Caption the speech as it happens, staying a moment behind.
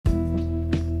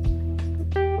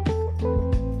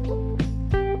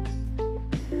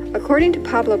According to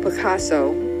Pablo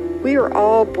Picasso, we are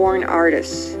all born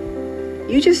artists.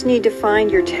 You just need to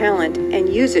find your talent and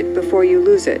use it before you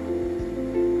lose it.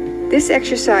 This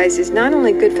exercise is not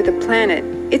only good for the planet,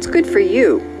 it's good for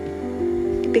you.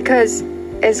 Because,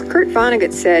 as Kurt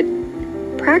Vonnegut said,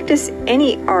 practice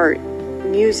any art,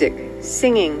 music,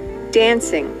 singing,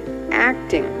 dancing,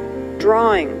 acting,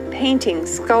 drawing, painting,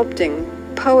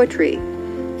 sculpting, poetry,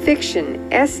 fiction,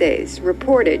 essays,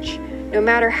 reportage, no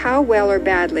matter how well or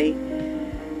badly,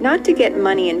 not to get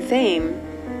money and fame,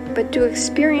 but to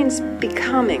experience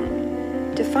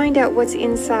becoming, to find out what's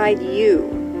inside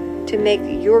you, to make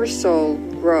your soul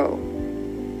grow.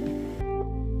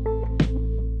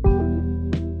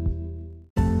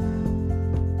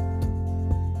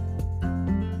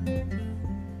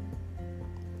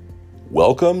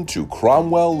 Welcome to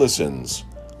Cromwell Listens,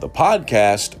 the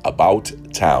podcast about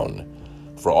town.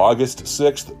 For August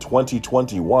 6th,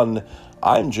 2021,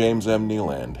 I'm James M.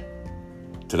 Nealand.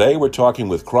 Today we're talking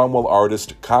with Cromwell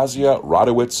artist Kasia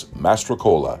Radowitz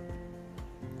Mastrocola.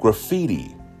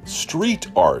 Graffiti,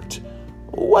 street art,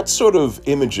 what sort of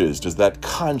images does that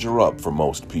conjure up for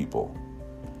most people?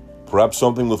 Perhaps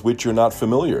something with which you're not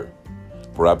familiar.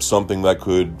 Perhaps something that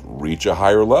could reach a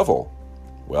higher level.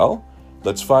 Well,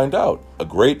 let's find out. A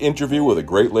great interview with a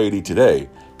great lady today,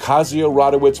 Kasia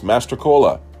Radowitz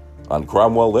Mastrocola, on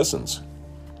Cromwell Listens.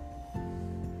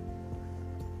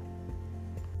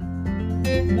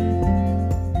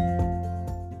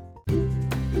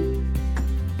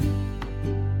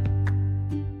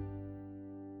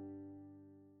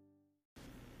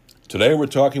 Today we're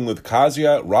talking with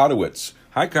Kasia Radowitz.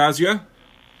 Hi, Kasia.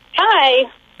 Hi.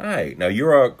 Hi. Now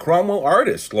you're a Cromwell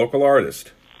artist, local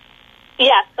artist.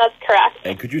 Yes, that's correct.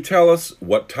 And could you tell us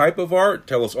what type of art?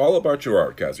 Tell us all about your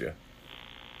art, Kasia.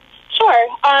 Sure.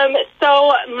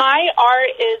 So my art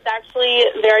is actually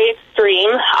very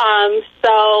extreme.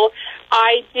 So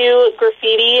I do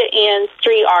graffiti and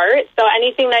street art. So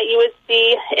anything that you would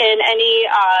see in any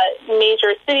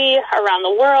major city around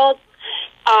the world,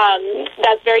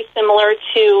 that's very similar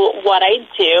to what I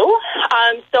do.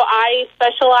 So I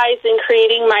specialize in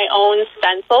creating my own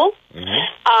stencils,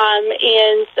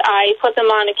 and I put them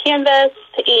on a canvas,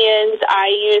 and I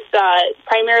use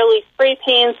primarily spray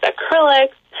paints,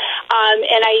 acrylics,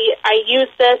 and I use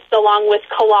this along with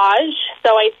collage.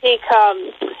 So I take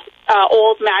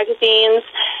old magazines,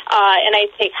 and I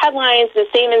take headlines and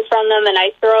statements from them, and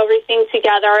I throw everything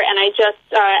together, and I just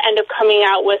end up coming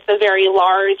out with a very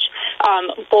large,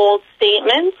 bold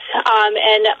statement.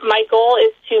 And my goal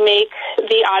is to make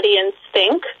the audience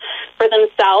think for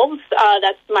themselves.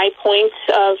 That's my point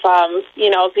of,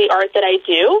 the art that I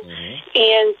do.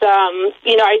 And,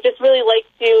 I just really like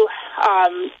to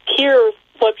hear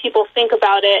what people think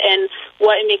about it and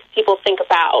what it makes people think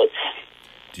about.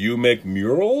 Do you make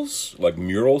murals, like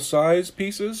mural-size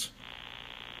pieces?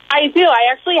 I do. I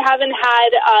actually haven't had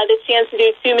the chance to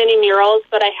do too many murals,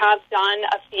 but I have done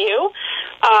a few.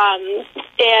 And,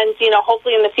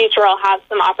 hopefully in the future I'll have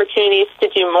some opportunities to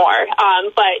do more.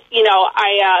 But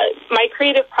my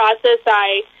creative process,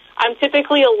 I'm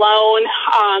typically alone,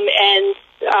 and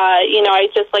I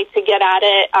just like to get at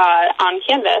it on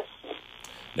canvas.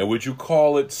 Now, would you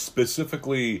call it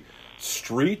specifically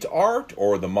street art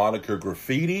or the moniker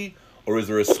graffiti, or is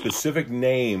there a specific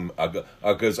name?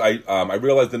 Because I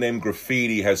realize the name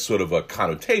graffiti has sort of a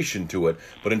connotation to it,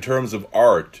 but in terms of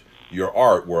art, your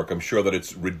artwork, I'm sure that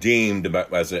it's redeemed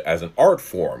as an art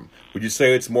form. Would you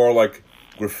say it's more like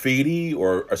graffiti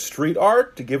or a street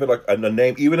art to give it like a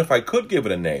name? Even if I could give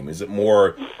it a name, is it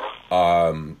more,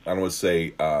 I don't want to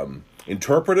say,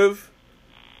 interpretive?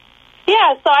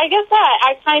 Yeah, so I guess that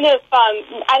I kind of,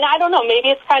 and I don't know, maybe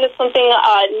it's kind of something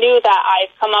new that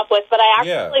I've come up with, but I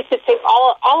actually like to take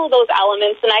all of those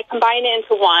elements and I combine it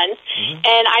into one.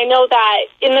 And I know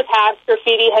that in the past,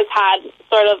 graffiti has had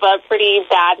sort of a pretty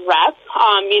bad rep,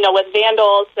 with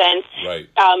vandals and,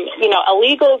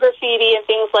 illegal graffiti and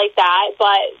things like that,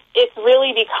 but it's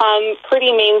really become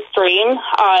pretty mainstream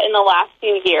in the last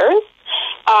few years.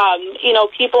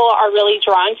 People are really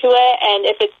drawn to it, and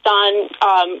if it's done,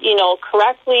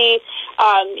 correctly,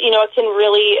 it can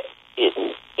really,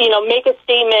 make a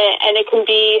statement, and it can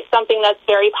be something that's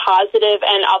very positive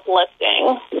and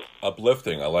uplifting.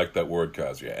 Uplifting, I like that word,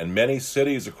 Kasia. And many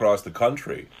cities across the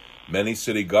country, many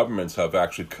city governments have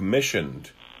actually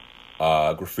commissioned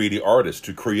graffiti artists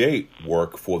to create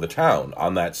work for the town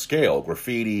on that scale.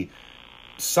 Graffiti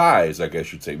size, I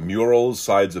guess you'd say, murals,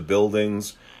 sides of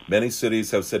buildings. Many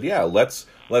cities have said,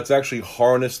 let's actually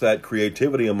harness that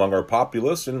creativity among our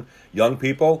populace and young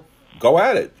people. Go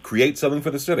at it. Create something for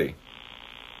the city.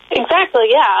 Exactly,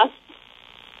 yeah.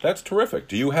 That's terrific.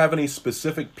 Do you have any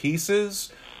specific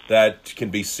pieces that can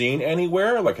be seen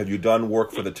anywhere? Like, have you done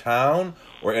work for the town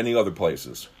or any other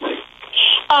places?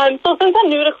 So since I'm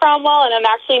new to Cromwell and I'm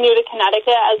actually new to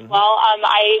Connecticut as well,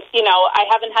 I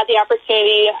haven't had the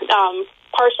opportunity,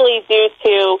 partially due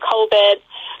to COVID.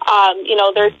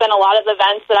 There's been a lot of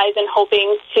events that I've been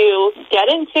hoping to get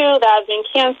into that have been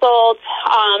canceled.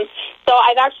 So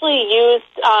I've actually used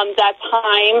that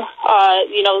time,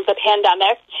 the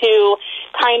pandemic, to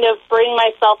kind of bring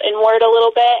myself inward a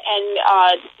little bit and,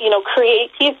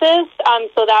 create pieces.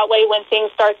 So that way when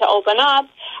things start to open up,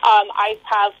 I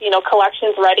have,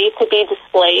 collections ready to be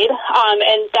displayed.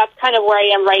 And that's kind of where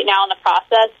I am right now in the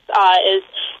process, is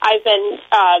I've been,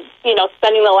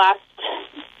 spending the last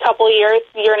couple years,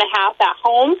 year and a half at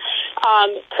home,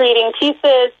 creating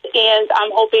pieces, and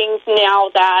I'm hoping now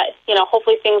that,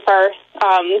 hopefully things are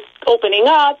opening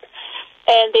up,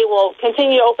 and they will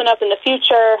continue to open up in the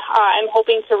future. I'm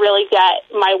hoping to really get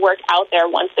my work out there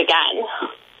once again.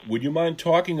 Would you mind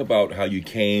talking about how you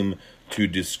came to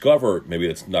discover, maybe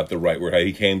that's not the right word, how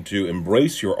you came to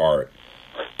embrace your art,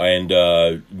 and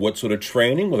what sort of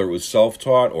training, whether it was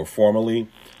self-taught or formally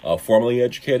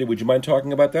educated, would you mind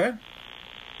talking about that?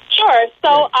 Sure.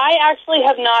 So I actually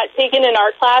have not taken an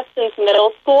art class since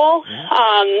middle school.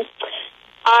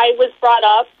 I was brought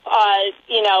up,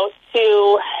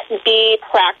 to be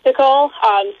practical.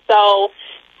 So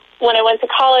when I went to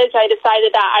college, I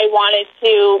decided that I wanted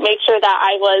to make sure that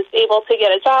I was able to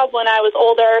get a job when I was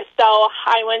older. So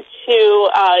I went to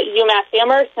UMass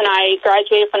Amherst, and I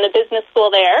graduated from the business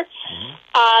school there.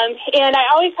 And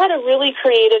I always had a really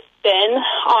creative spin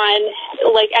on,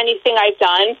 anything I've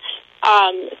done.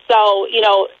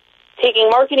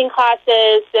 Taking marketing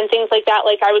classes and things like that,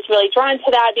 I was really drawn to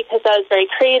that because I was very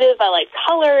creative. I like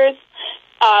colors.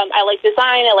 I like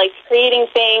design. I like creating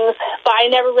things, but I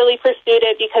never really pursued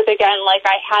it because, again,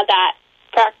 I had that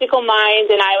practical mind,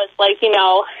 and I was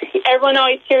everyone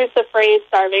always hears the phrase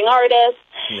 "starving artist,"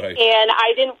 right. And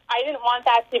I didn't want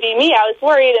that to be me. I was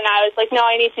worried, and I was like, no,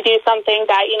 I need to do something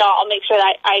that I'll make sure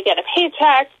that I get a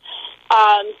paycheck.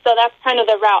 So that's kind of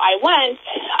the route I went.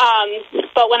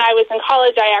 But when I was in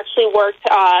college, I actually worked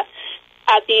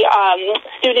at the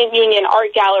Student Union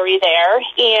Art Gallery there,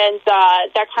 and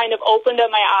that kind of opened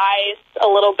up my eyes a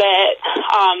little bit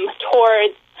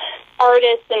towards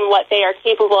artists and what they are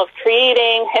capable of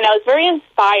creating, and I was very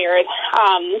inspired.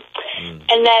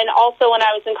 And then also when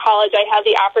I was in college, I had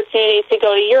the opportunity to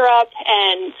go to Europe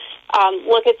and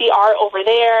look at the art over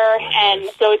there and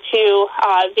go to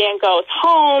Van Gogh's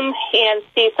home and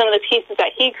see some of the pieces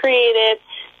that he created.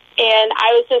 And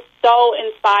I was just so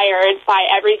inspired by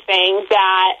everything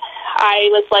that I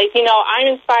was like, I'm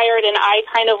inspired, and I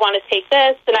kind of want to take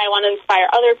this, and I want to inspire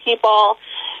other people.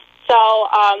 So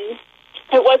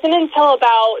it wasn't until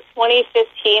about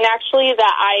 2015, actually,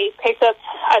 that I picked up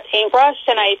a paintbrush,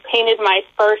 and I painted my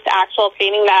first actual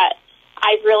painting that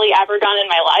I've really ever done in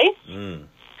my life.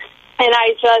 And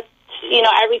I just,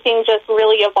 everything just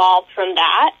really evolved from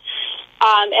that.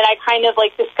 And I kind of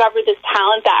discovered this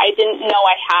talent that I didn't know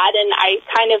I had, and I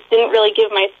kind of didn't really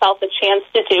give myself a chance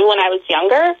to do when I was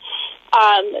younger.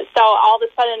 So all of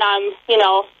a sudden I'm,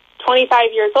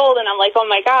 25 years old, and I'm like, oh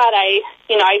my God, I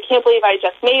can't believe I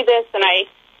just made this, and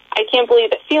I can't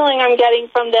believe the feeling I'm getting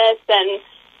from this and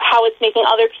how it's making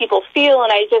other people feel,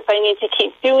 and I need to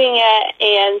keep doing it,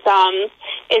 and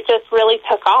it just really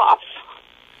took off.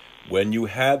 When you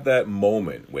had that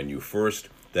moment, when you first,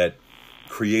 that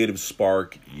creative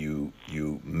spark, you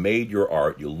made your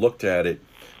art, you looked at it,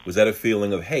 was that a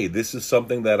feeling of, hey, this is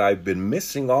something that I've been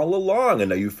missing all along, and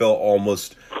now you felt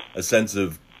almost a sense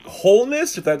of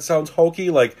wholeness, if that sounds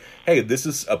hokey, hey, this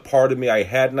is a part of me I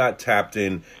had not tapped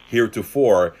in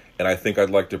heretofore, and I think I'd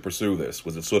like to pursue this.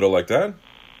 Was it sort of like that?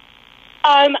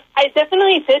 It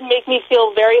definitely did make me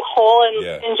feel very whole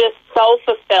and just so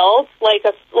fulfilled, like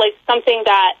something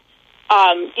that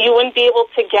you wouldn't be able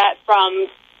to get from,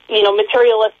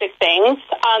 materialistic things.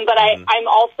 But I'm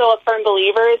also a firm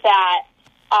believer that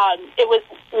it was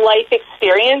life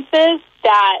experiences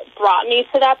that brought me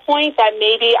to that point that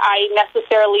maybe I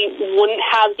necessarily wouldn't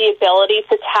have the ability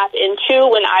to tap into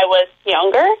when I was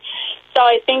younger. So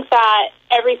I think that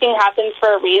everything happens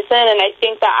for a reason, and I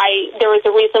think that there was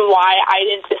a reason why I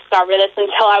didn't discover this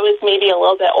until I was maybe a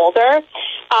little bit older.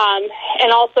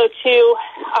 And also, too,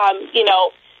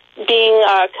 being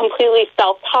completely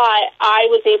self-taught, I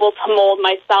was able to mold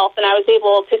myself, and I was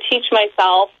able to teach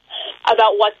myself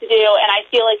about what to do. And I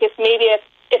feel like if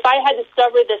I had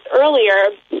discovered this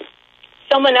earlier,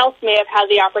 someone else may have had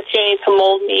the opportunity to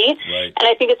mold me. Right. And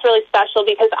I think it's really special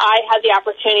because I had the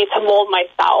opportunity to mold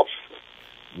myself.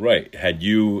 Right. Had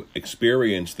you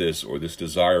experienced this or this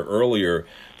desire earlier,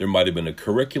 there might have been a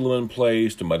curriculum in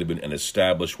place, there might have been an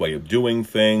established way of doing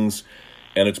things,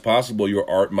 and it's possible your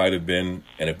art might have been,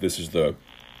 and if this is the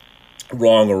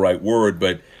wrong or right word,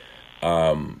 but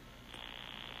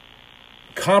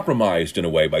compromised in a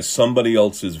way by somebody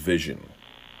else's vision.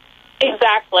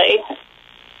 Exactly.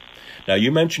 Now,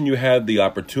 you mentioned you had the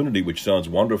opportunity, which sounds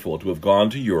wonderful, to have gone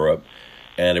to Europe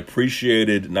and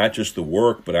appreciated not just the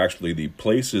work, but actually the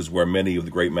places where many of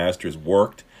the great masters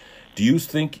worked. Do you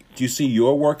see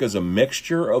your work as a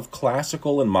mixture of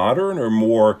classical and modern, or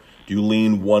more, do you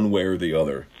lean one way or the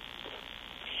other?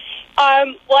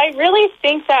 Well, I really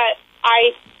think that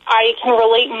I can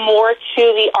relate more to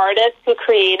the artist who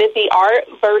created the art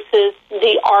versus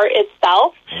the art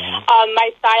itself. Mm-hmm.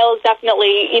 My style is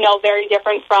definitely, very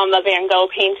different from a Van Gogh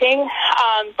painting,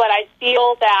 but I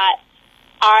feel that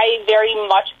I very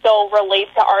much so relate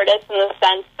to artists in the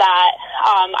sense that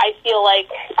I feel like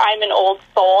I'm an old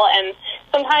soul, and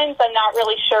sometimes I'm not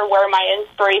really sure where my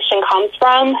inspiration comes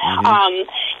from. Mm-hmm.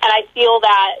 And I feel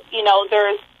that,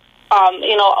 there's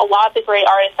a lot of the great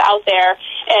artists out there,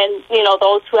 and,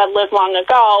 those who have lived long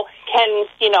ago can,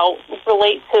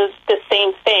 relate to the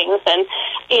same things. And,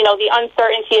 the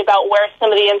uncertainty about where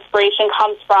some of the inspiration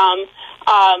comes from,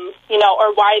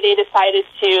 or why they decided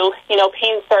to,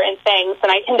 paint certain things.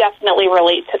 And I can definitely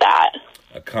relate to that.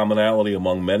 A commonality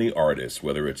among many artists,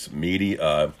 whether it's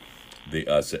media,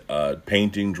 the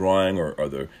painting, drawing, or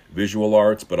the visual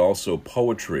arts, but also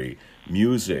poetry,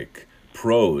 music,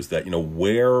 prose, that,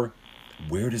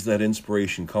 where does that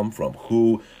inspiration come from?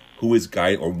 Who is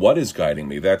guiding, or what is guiding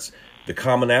me? That's the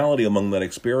commonality among that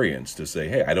experience, to say,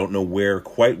 hey, I don't know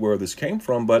quite where this came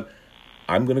from, but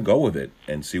I'm going to go with it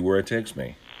and see where it takes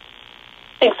me.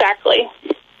 Exactly.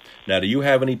 Now, do you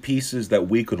have any pieces that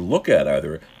we could look at?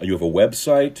 Either you have a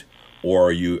website,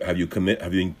 or have you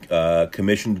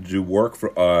commissioned to do work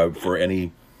for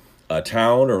any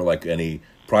town, or like any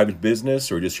private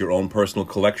business, or just your own personal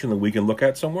collection that we can look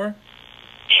at somewhere?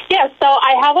 Yeah, so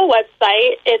I have a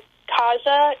website. It's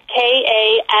Kasia,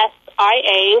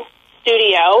 Kasia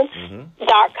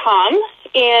Studio.com,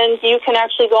 and you can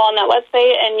actually go on that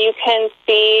website and you can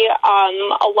see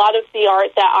a lot of the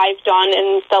art that I've done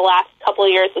in the last couple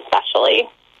of years especially.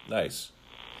 Nice.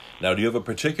 Now, do you have a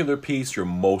particular piece you're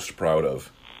most proud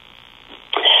of?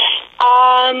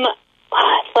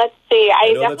 Let's see.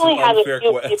 I definitely have a few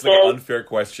pieces. That's like an unfair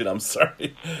question. I'm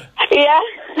sorry. Yeah.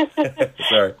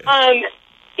 Sorry.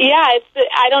 Yeah,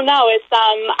 I don't know.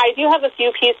 I do have a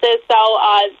few pieces. So,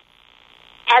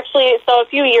 a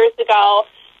few years ago,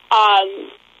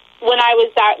 when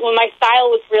my style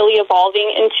was really evolving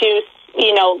into,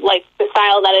 like the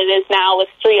style that it is now with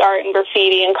street art and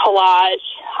graffiti and collage,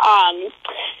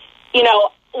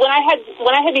 when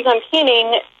I had begun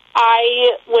painting,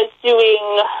 I was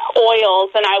doing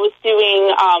oils, and I was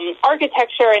doing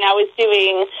architecture, and I was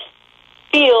doing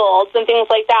fields and things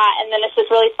like that. And then it's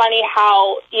just really funny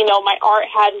how, my art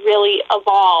had really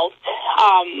evolved,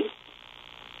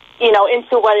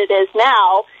 into what it is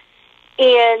now.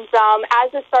 And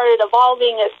as it started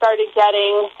evolving, it started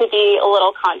getting to be a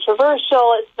little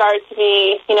controversial. It started to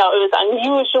be, it was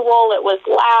unusual. It was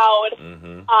loud.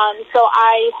 Mm-hmm. So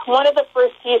one of the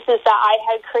first pieces that I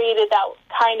had created that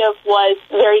kind of was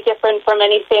very different from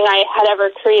anything I had ever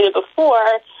created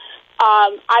before,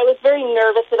 I was very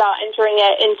nervous about entering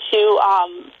it into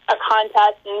a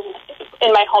contest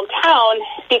in my hometown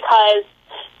because,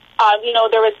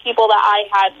 there was people that I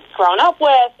had grown up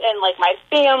with, and like my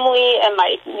family and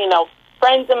my,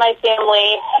 friends in my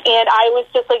family, and I was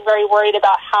just like very worried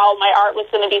about how my art was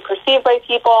going to be perceived by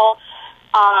people.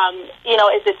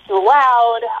 Is it too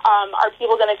loud? Are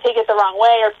people going to take it the wrong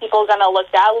way? Are people going to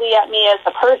look badly at me as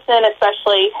a person,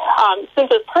 especially since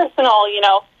it was personal,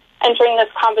 entering this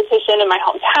competition in my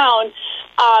hometown.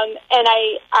 And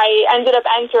I ended up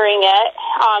entering it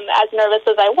as nervous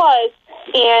as I was,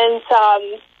 and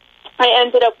I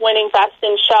ended up winning Best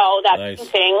in Show, that Nice.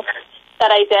 Painting that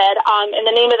I did. And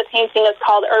the name of the painting is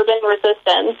called Urban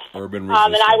Resistance. Urban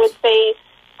Resistance. And I would say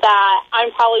that I'm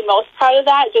probably most proud of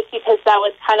that just because that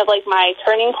was kind of like my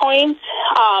turning point,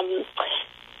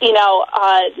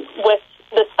 with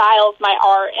the style of my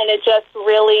art. And it just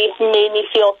really made me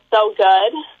feel so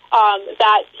good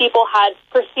that people had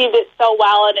perceived it so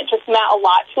well, and it just meant a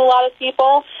lot to a lot of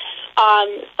people.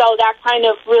 So that kind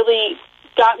of really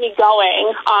got me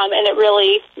going, and it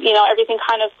really, everything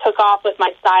kind of took off with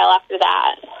my style after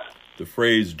that. The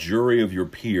phrase jury of your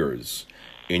peers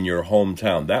in your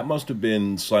hometown, that must have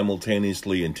been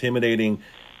simultaneously intimidating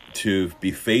to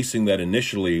be facing that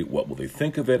initially. What will they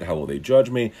think of it? How will they judge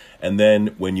me? And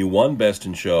then when you won Best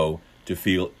in Show, to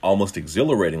feel almost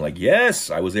exhilarating, like, yes,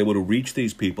 I was able to reach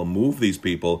these people, move these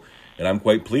people, and I'm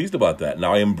quite pleased about that.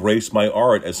 Now I embrace my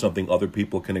art as something other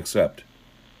people can accept.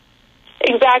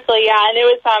 Exactly, yeah. And it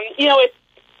was,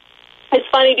 it's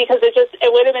funny because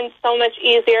it would have been so much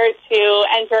easier to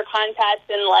enter a contest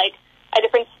in like a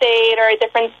different state or a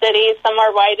different city,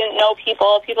 somewhere where I didn't know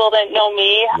people didn't know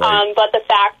me. Right. But the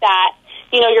fact that,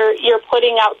 you're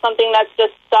putting out something that's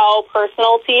just so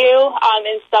personal to you,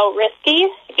 and so risky,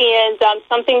 and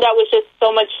something that was just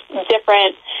so much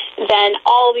different than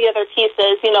all the other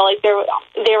pieces. Like there were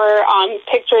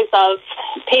pictures of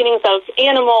paintings of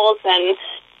animals and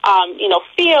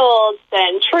fields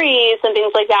and trees and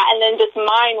things like that, and then just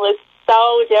mine was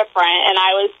so different, and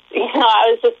I was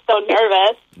just so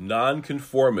nervous.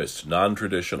 Non-conformist,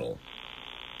 non-traditional.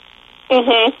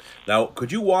 Mm-hmm. Now,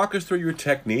 could you walk us through your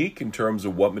technique in terms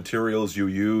of what materials you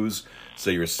use?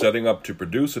 Say you're setting up to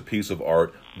produce a piece of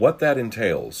art, what that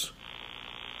entails?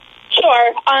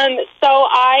 Sure. So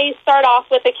I start off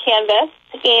with a canvas,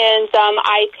 and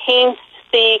I paint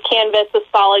the canvas a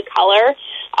solid color.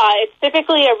 It's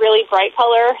typically a really bright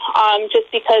color, just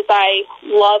because I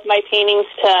love my paintings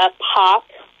to pop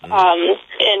and,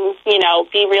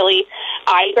 be really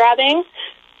eye-grabbing.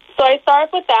 So I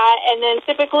start with that, and then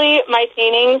typically my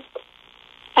paintings,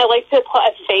 I like to put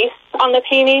a face on the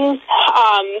paintings,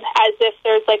 as if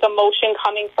there's like emotion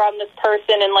coming from this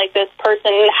person, and like this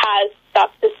person has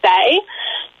stuff to say.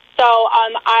 So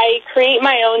I create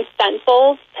my own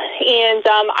stencils, and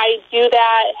I do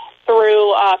that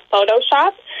through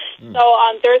Photoshop. So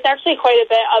there's actually quite a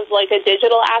bit of like a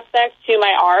digital aspect to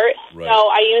my art. Right. So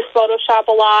I use Photoshop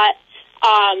a lot,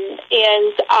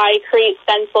 and I create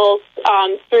stencils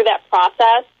through that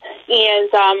process.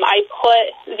 And I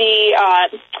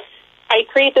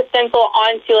create the stencil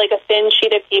onto like a thin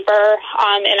sheet of paper,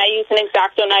 and I use an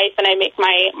X-Acto knife, and I make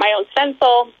my own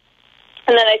stencil.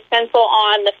 And then I stencil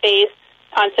on the face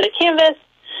onto the canvas.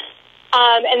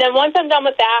 And then once I'm done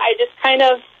with that, I just kind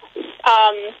of,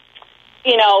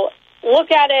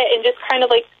 look at it and just kind of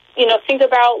like, think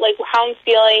about like how I'm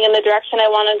feeling and the direction I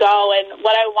want to go and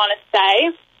what I want to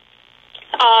say.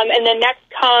 And then next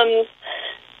comes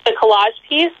the collage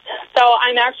piece. So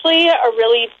I'm actually a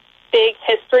really big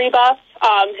history buff.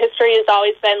 History has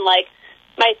always been like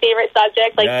my favorite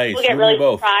subject. Like nice. People get really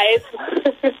surprised.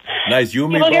 Nice. You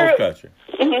and me both, Katja.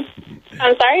 Mm-hmm.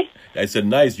 I'm sorry? I said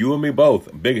nice. You and me both.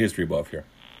 Big history buff here.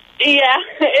 Yeah.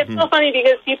 It's so funny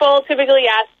because people typically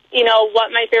ask, what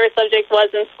my favorite subject was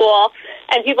in school.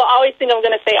 And people always think I'm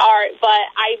going to say art, but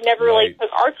I never really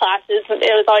took art classes.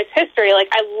 It was always history. Like,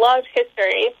 I loved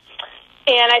history.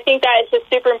 And I think that it's just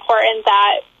super important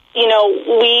that,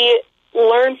 we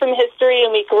learn from history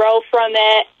and we grow from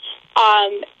it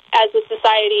as a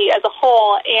society as a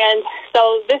whole. And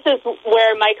so this is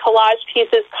where my collage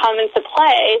pieces come into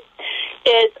play,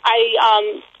 is I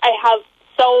have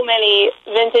so many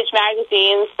vintage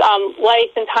magazines,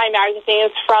 Life and Time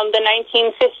magazines from the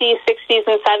 1950s, 60s,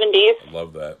 and 70s. I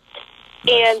love that.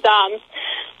 Nice. And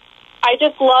I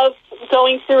just love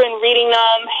going through and reading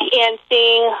them and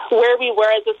seeing where we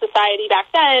were as a society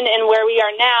back then and where we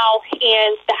are now.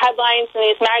 And the headlines in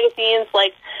these magazines,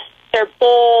 like, they're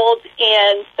bold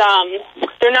and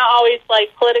they're not always,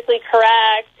 like, politically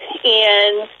correct.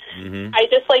 And I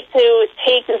just like to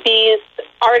take these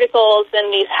articles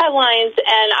and these headlines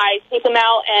and I take them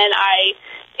out and I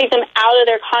take them out of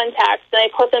their context and I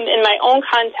put them in my own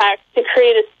context to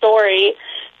create a story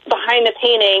behind the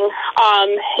painting.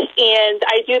 And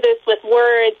I do this with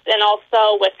words and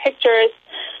also with pictures.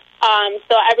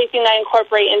 So everything that I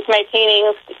incorporate into my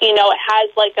paintings, it has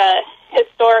like a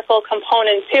historical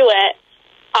component to it.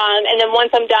 And then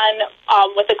once I'm done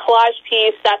with the collage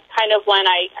piece, that's kind of when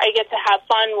I get to have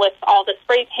fun with all the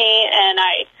spray paint, and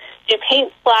I do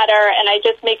paint splatter, and I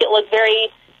just make it look very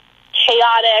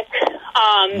chaotic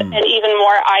and even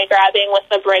more eye-grabbing with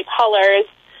the bright colors.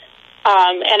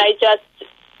 And I just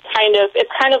it's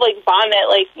kind of like vomit,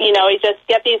 like, I just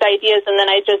get these ideas, and then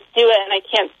I just do it, and I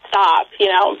can't stop,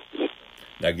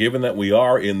 Now, given that we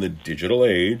are in the digital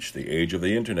age, the age of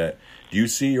the internet, do you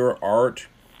see your art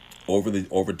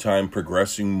over time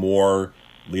progressing more,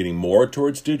 leaning more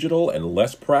towards digital and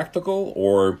less practical,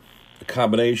 or a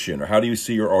combination? Or how do you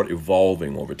see your art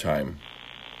evolving over time?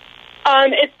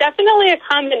 It's definitely a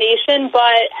combination,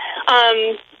 but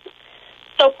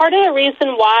so part of the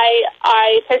reason why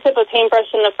I picked up a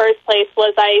paintbrush in the first place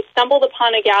was I stumbled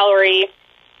upon a gallery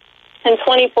in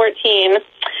 2014,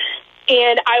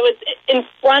 and I was in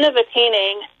front of a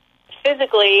painting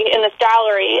physically in this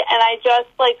gallery, and I just,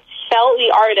 like, felt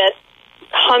the artist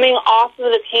coming off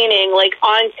of the painting, like,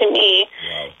 onto me.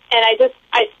 Wow. And I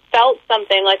felt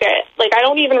something, I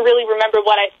don't even really remember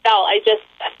what I felt. I just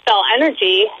felt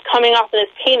energy coming off of this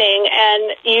painting,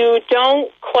 and you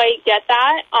don't quite get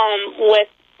that with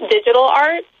digital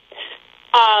art.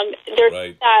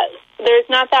 There's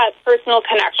not that personal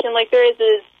connection like there is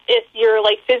if you're,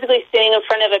 like, physically standing in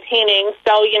front of a painting.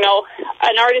 So, you know,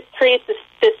 an artist creates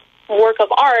this work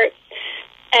of art,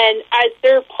 and as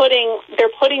they're putting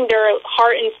their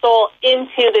heart and soul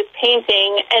into this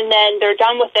painting, and then they're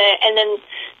done with it, and then,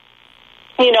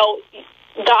 you know,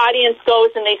 the audience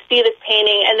goes and they see this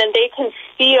painting, and then they can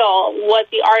feel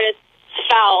what the artist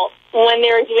felt when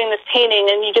they were doing this painting,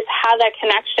 and you just have that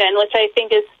connection, which I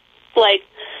think is, like,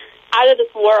 out of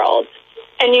this world.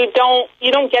 And you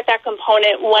don't get that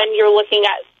component when you're looking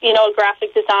at, you know,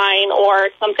 graphic design or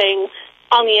something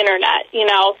on the internet, you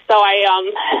know. So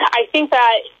I think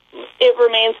that it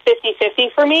remains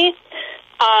 50-50 for me.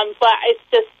 But it's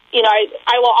just, you know,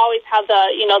 I will always have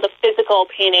the, you know, the physical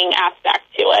painting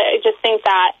aspect to it. I just think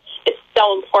that it's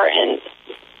so important.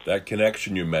 That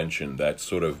connection you mentioned, that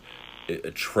sort of a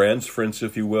transference,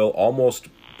 if you will, almost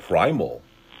primal,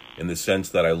 in the sense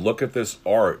that I look at this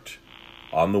art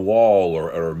on the wall or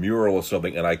a mural or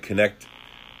something, and I connect,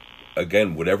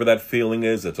 again, whatever that feeling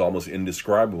is, that's almost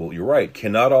indescribable. You're right,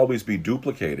 cannot always be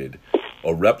duplicated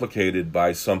or replicated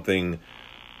by something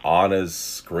on a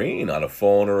screen, on a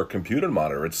phone or a computer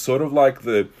monitor. It's sort of like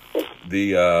the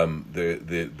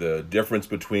difference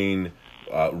between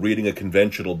reading a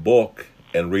conventional book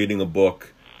and reading a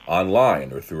book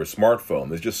online or through a smartphone.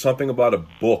 There's just something about a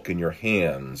book in your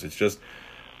hands. It's just,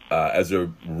 as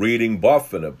a reading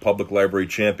buff and a public library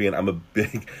champion, I'm a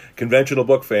big conventional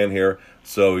book fan here.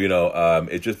 So, you know,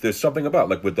 it's just, there's something about,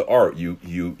 like with the art,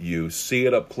 you see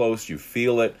it up close, you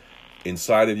feel it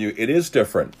inside of you. It is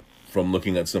different from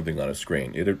looking at something on a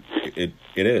screen. It is. It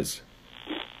is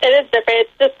different.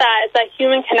 It's just that it's that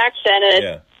human connection,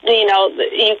 and you know,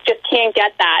 you just can't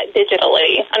get that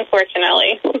digitally,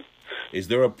 unfortunately. Is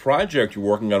there a project you're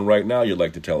working on right now you'd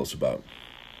like to tell us about?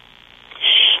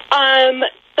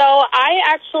 So I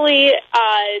actually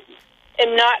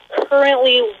am not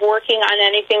currently working on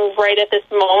anything right at this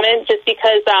moment, just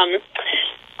because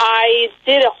I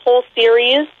did a whole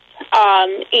series,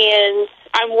 and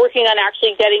I'm working on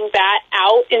actually getting that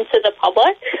out into the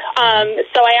public.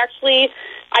 So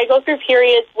I go through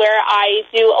periods where I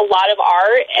do a lot of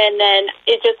art, and then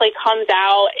it just, like, comes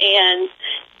out, and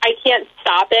I can't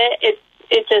stop it.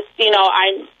 It just, you know,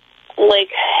 I'm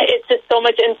like, it's just so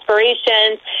much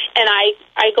inspiration, and I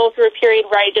go through a period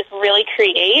where I just really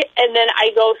create, and then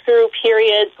I go through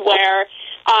periods where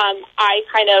I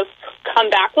kind of come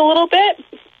back a little bit,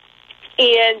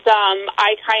 and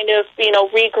I kind of, you know,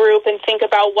 regroup and think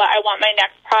about what I want my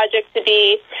next project to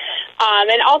be,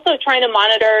 and also trying to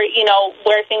monitor, you know,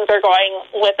 where things are going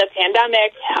with the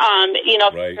pandemic, you know,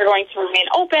 if they're going to remain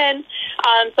open.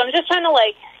 So I'm just trying to,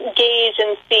 like, gauge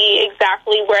and see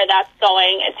exactly where that's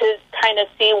going, and to kind of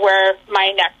see where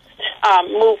my next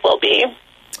move will be.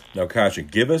 Now, Kasia,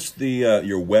 give us the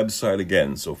your website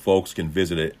again so folks can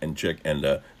visit it and check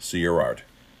and see your art.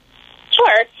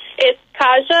 Sure. It's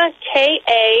Kasia,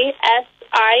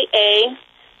 Kasia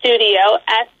Studio,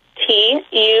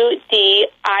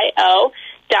 STUDIO.com.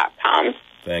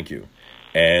 Thank you.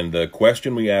 And the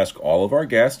question we ask all of our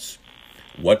guests,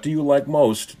 what do you like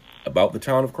most about the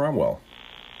town of Cromwell?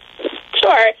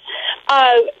 Sure.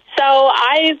 So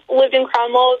I've lived in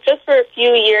Cromwell just for a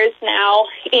few years now,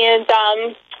 and,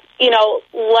 you know,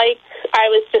 like I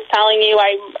was just telling you,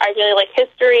 I really like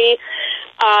history,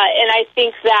 and I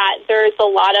think that there's a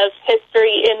lot of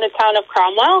history in the town of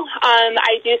Cromwell.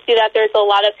 I do see that there's a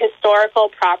lot of historical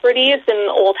properties and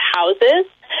old houses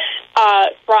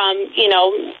from, you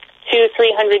know,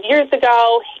 200-300 years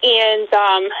ago, and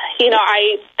you know,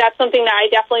 that's something that I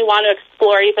definitely want to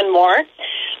explore even more.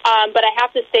 But I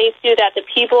have to say too that the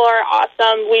people are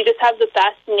awesome. We just have the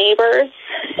best neighbors.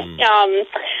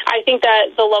 I think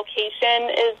that the location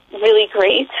is really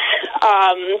great.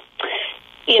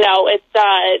 You know, it's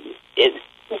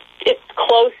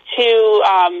close to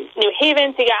New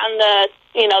Haven to get on the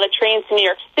trains to New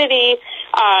York City.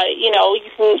 You know, you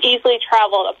can easily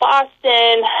travel to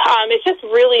Boston. It's just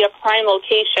really a prime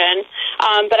location.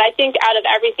 But I think out of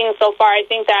everything so far, I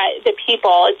think that the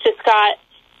people, it's just got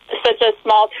such a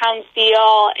small town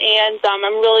feel, and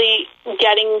I'm really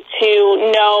getting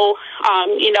to know,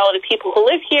 you know, the people who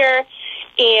live here,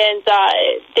 and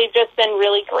they've just been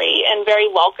really great and very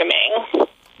welcoming.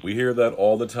 We hear that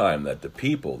all the time, that the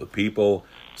people,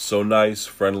 so nice,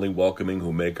 friendly, welcoming,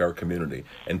 who make our community.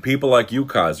 And people like you,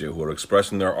 Kasia, who are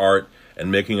expressing their art and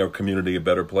making our community a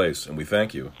better place. And we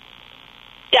thank you.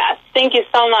 Yes, thank you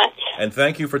so much. And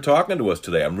thank you for talking to us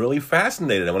today. I'm really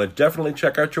fascinated. I want to definitely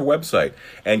check out your website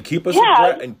and keep us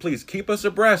and please keep us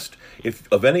abreast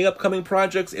of any upcoming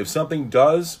projects. If something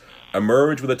does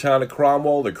emerge with the town of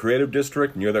Cromwell, the Creative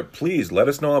District near there, please let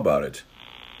us know about it.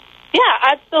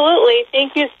 Yeah, absolutely.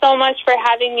 Thank you so much for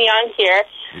having me on here.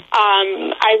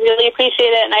 I really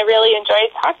appreciate it, and I really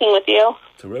enjoyed talking with you.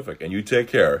 Terrific. And you take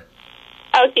care.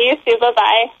 Okay, you too.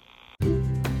 Bye-bye.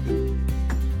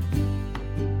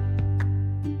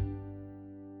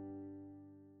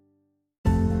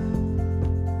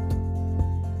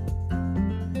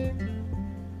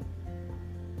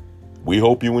 We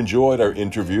hope you enjoyed our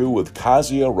interview with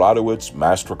Kasia Radowitz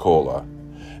Mastrocola.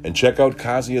 And check out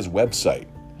Kasia's website,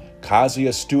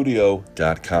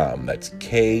 KasiaStudio.com. That's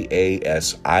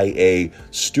KASIA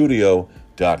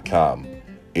Studio.com.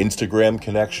 Instagram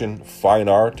connection, fine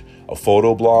art, a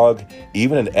photo blog,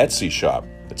 even an Etsy shop.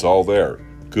 It's all there.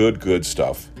 Good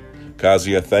stuff.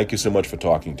 Kasia, thank you so much for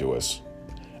talking to us.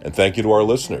 And thank you to our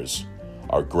listeners,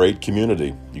 our great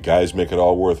community. You guys make it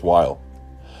all worthwhile.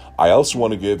 I also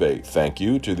want to give a thank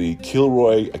you to the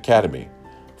Kilroy Academy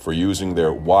for using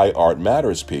their Why Art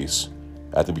Matters piece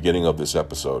at the beginning of this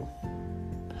episode.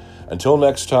 Until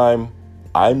next time,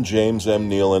 I'm James M.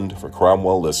 Nealand for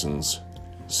Cromwell Listens.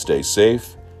 Stay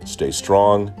safe, stay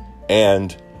strong,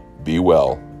 and be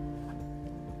well.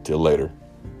 Till later.